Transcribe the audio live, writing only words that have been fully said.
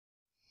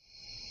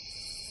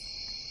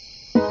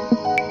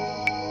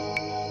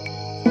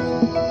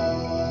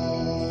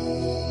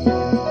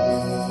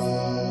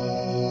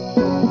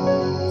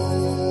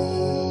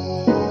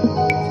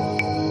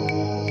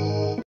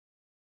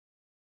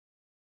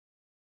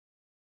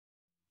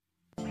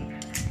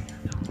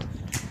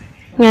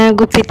nga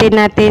gupitin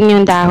natin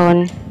yung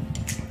dahon.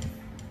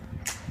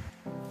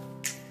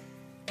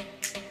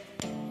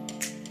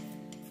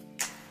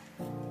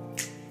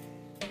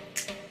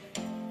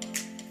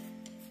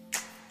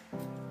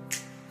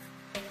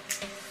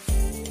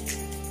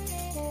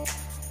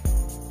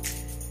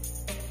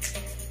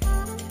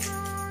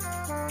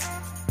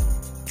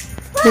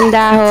 Yung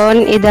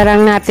dahon,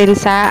 idarang natin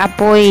sa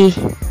apoy.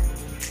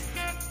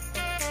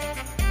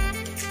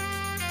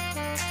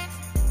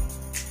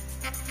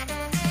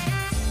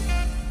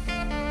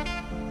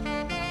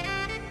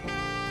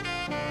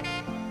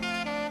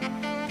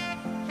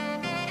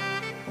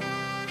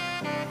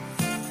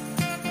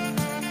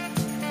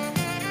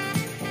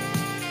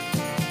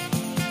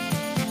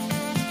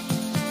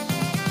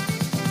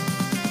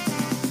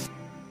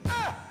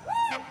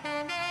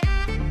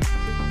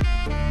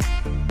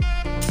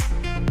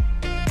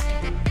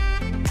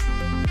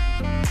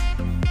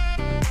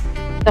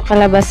 Ito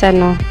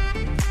kalabasan, no?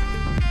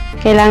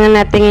 Kailangan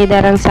nating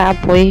idarang sa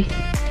apoy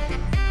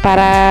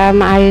para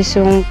maayos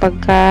yung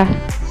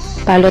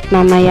pagkabalot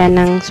mamaya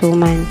ng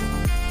suman.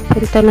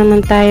 Punta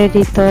naman tayo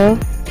dito.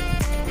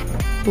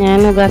 Yan,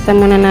 hugasan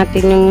muna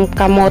natin yung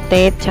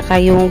kamote at saka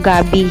yung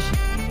gabi.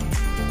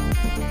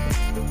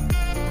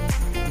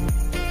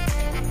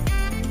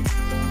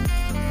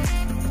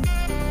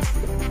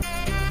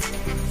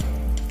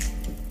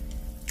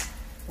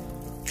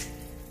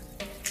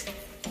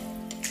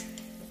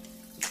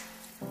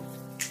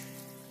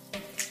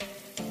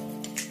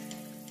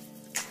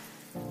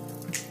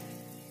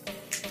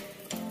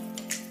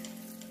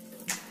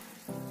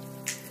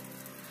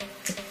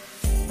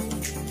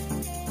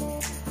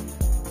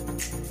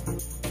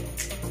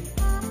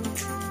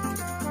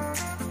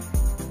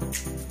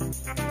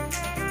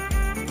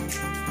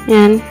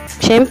 Yan.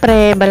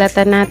 Siyempre,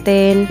 balatan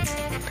natin.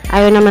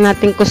 Ayaw naman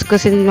natin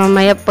kuskusin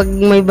mamaya pag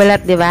may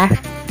balat, di ba?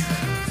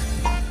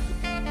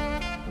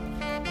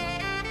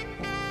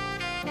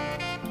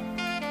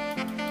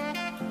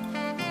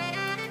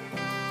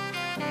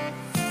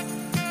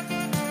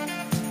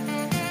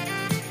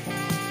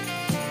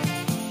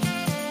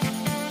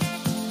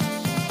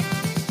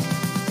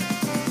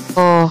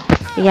 Oh,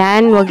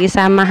 yan. Huwag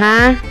isama,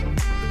 ha?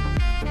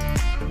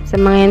 Sa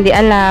mga hindi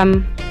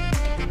alam.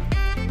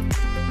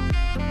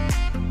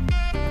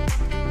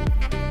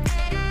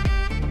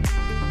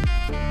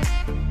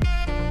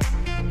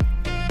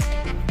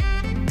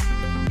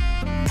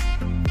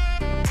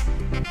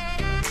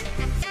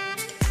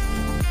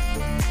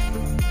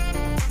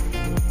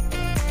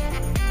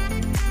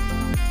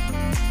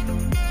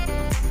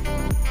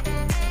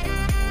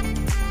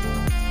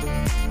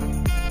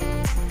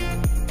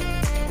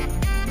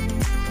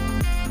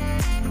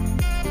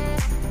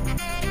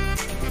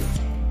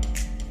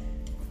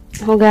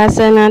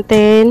 Hugasan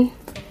natin.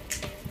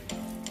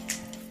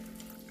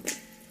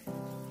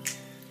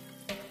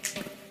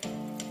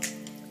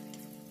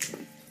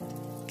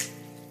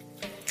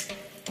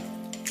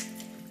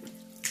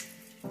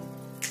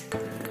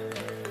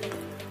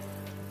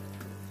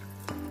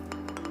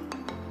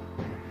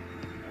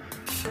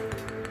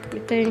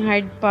 Ito yung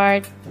hard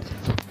part.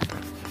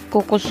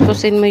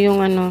 Kukuskusin mo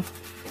yung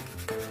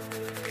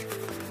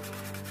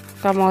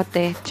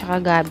kamote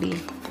tsaka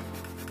gabi.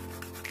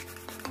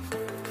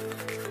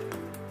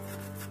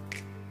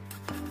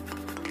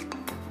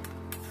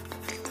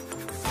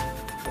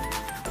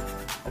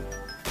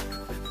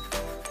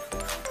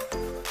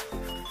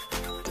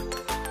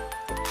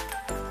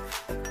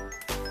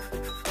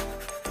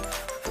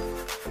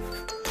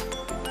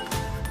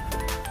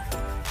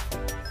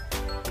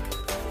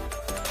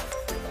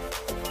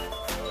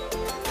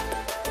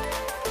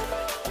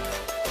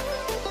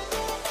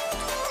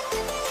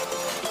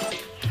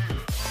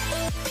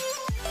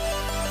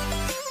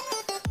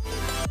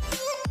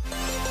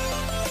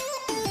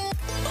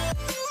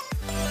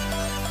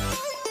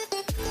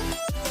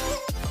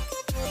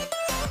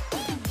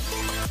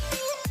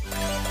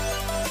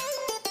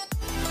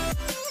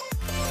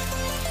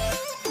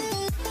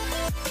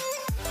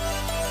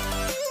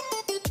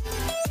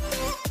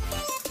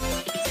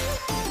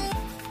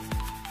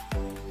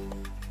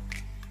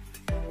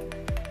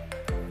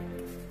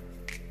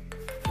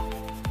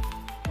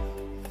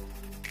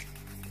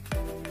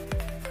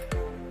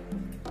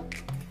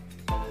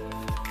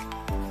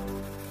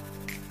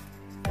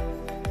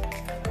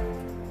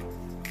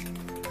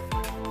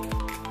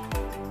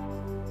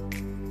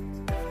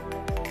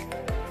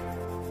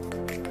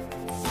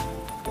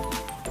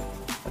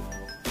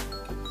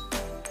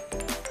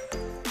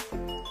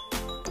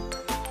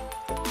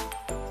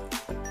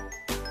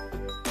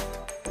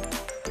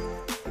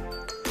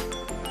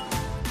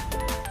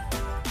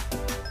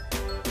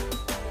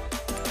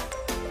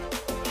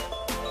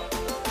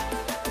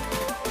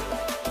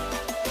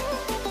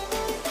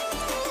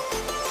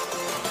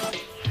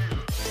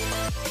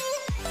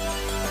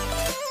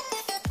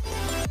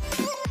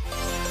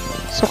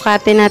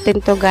 Sukatin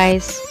natin to,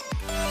 guys.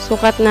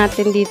 Sukat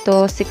natin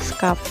dito 6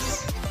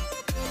 cups.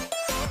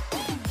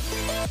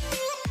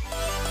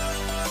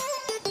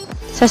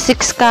 Sa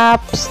 6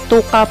 cups,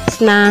 2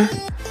 cups na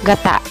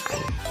gata.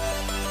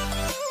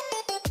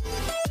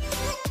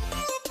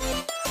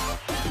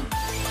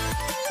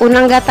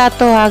 Unang gata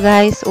to ha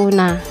guys,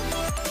 una.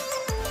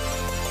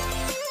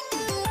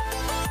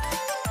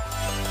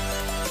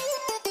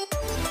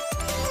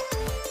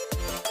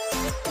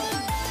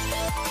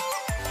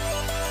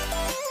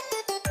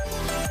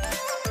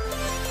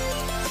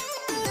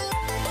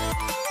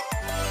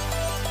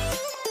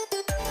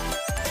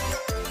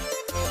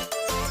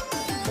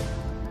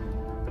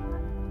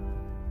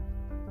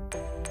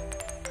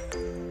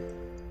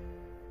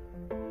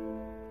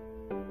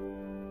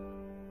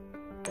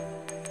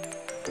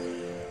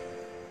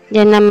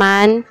 Yan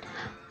naman,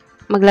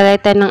 maglagay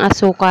tayo ng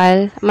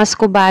asukal.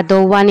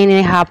 Maskubado, 1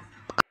 1/2.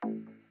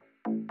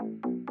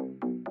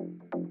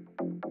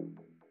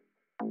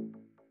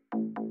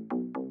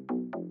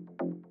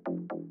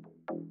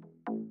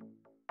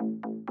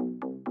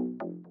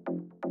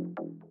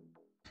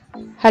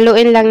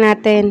 Haluin lang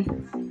natin.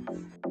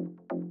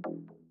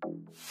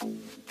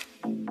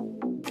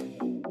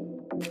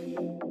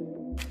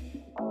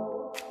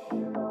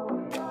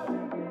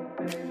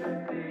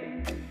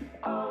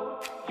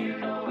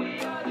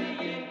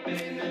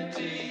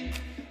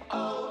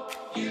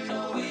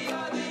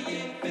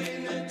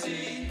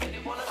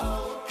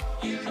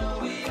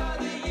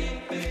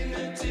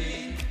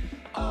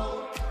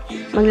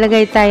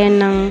 Maglagay tayo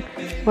ng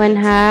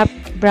 1/2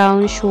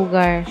 brown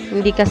sugar.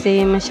 Hindi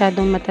kasi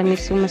masyadong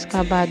matamis yung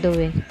muscovado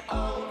eh.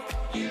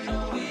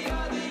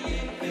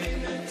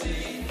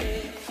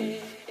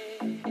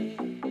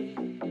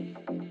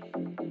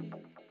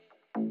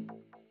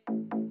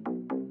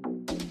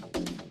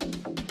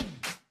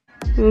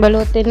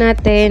 Balutin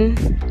natin.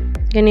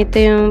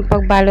 Ganito yung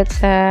pagbalot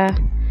sa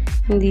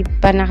hindi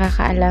pa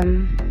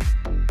nakakaalam.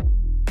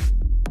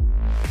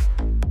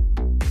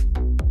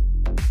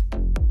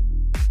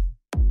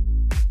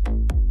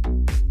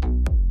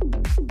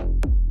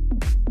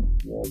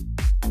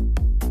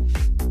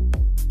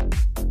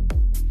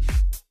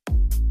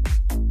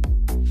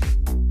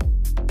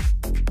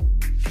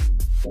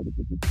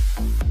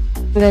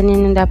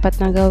 Ganyan yung dapat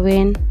na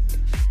gawin.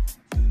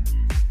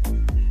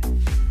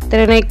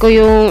 Trinay ko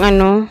yung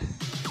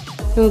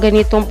yung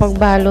ganitong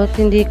pagbalot.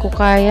 Hindi ko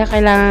kaya.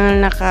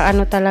 Kailangan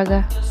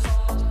talaga.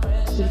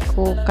 Hindi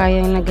ko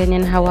kaya na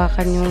ganyan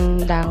hawakan yung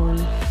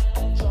dahon.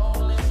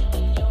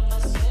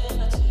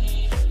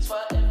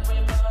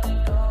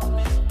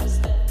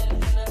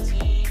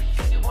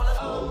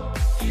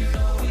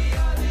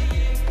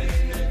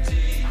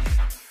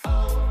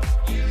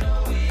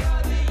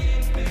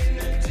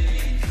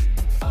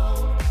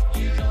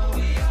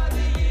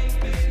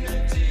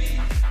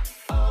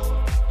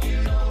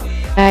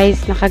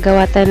 Guys,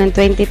 nakagawa tayo ng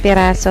 20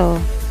 piraso.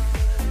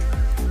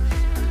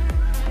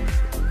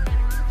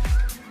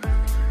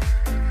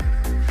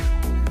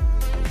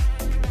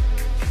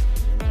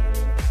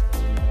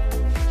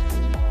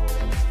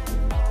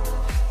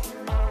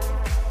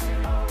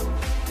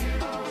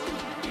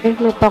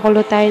 Magpakulo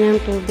tayo ng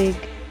tubig.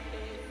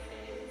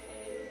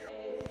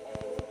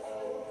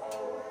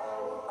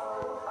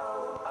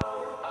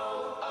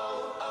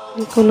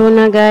 Kulo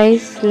na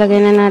guys.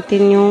 Lagay na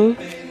natin yung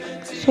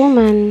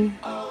suman.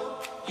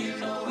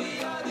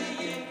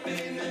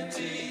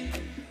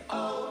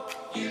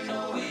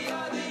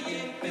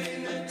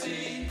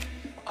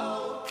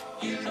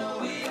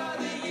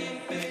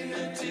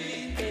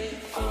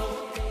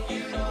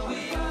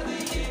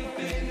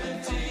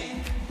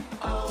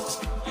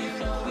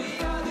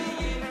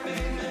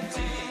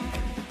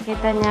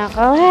 Kita niya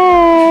ako,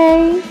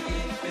 hey!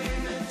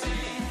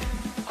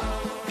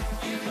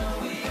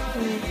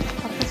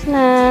 Tapos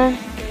na.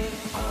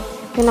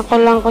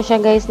 Pinakulang ko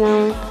siya guys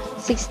ng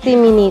 60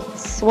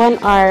 minutes.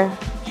 1 hour.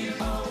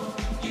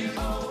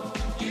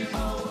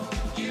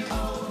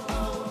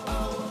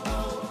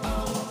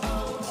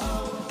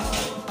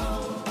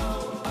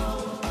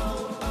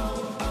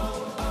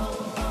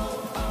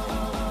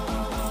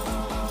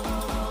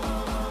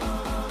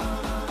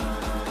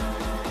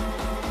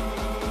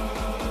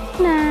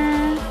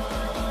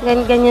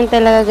 Ganyan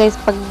talaga guys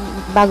pag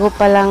bago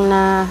pa lang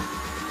na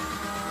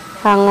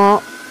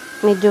hango,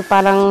 medyo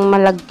parang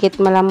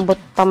malagkit, malambot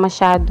pa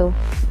masyado.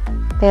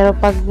 Pero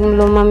pag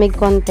lumamig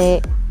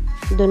konti,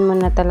 dun mo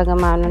na talaga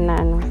maano na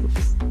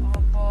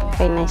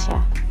okay na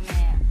siya.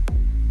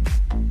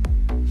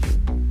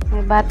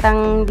 May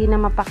batang hindi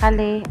na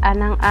mapakali,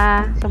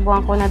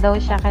 subukan ko na daw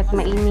siya kahit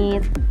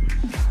mainit.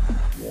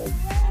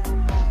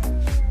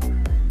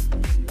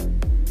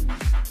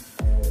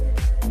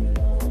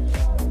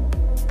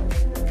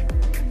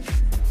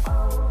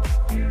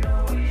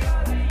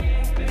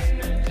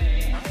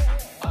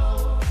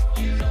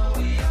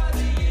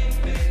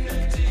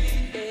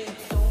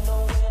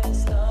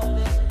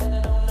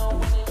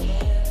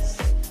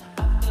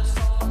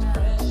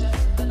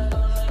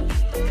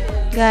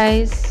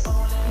 Guys,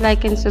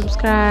 like and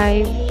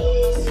subscribe.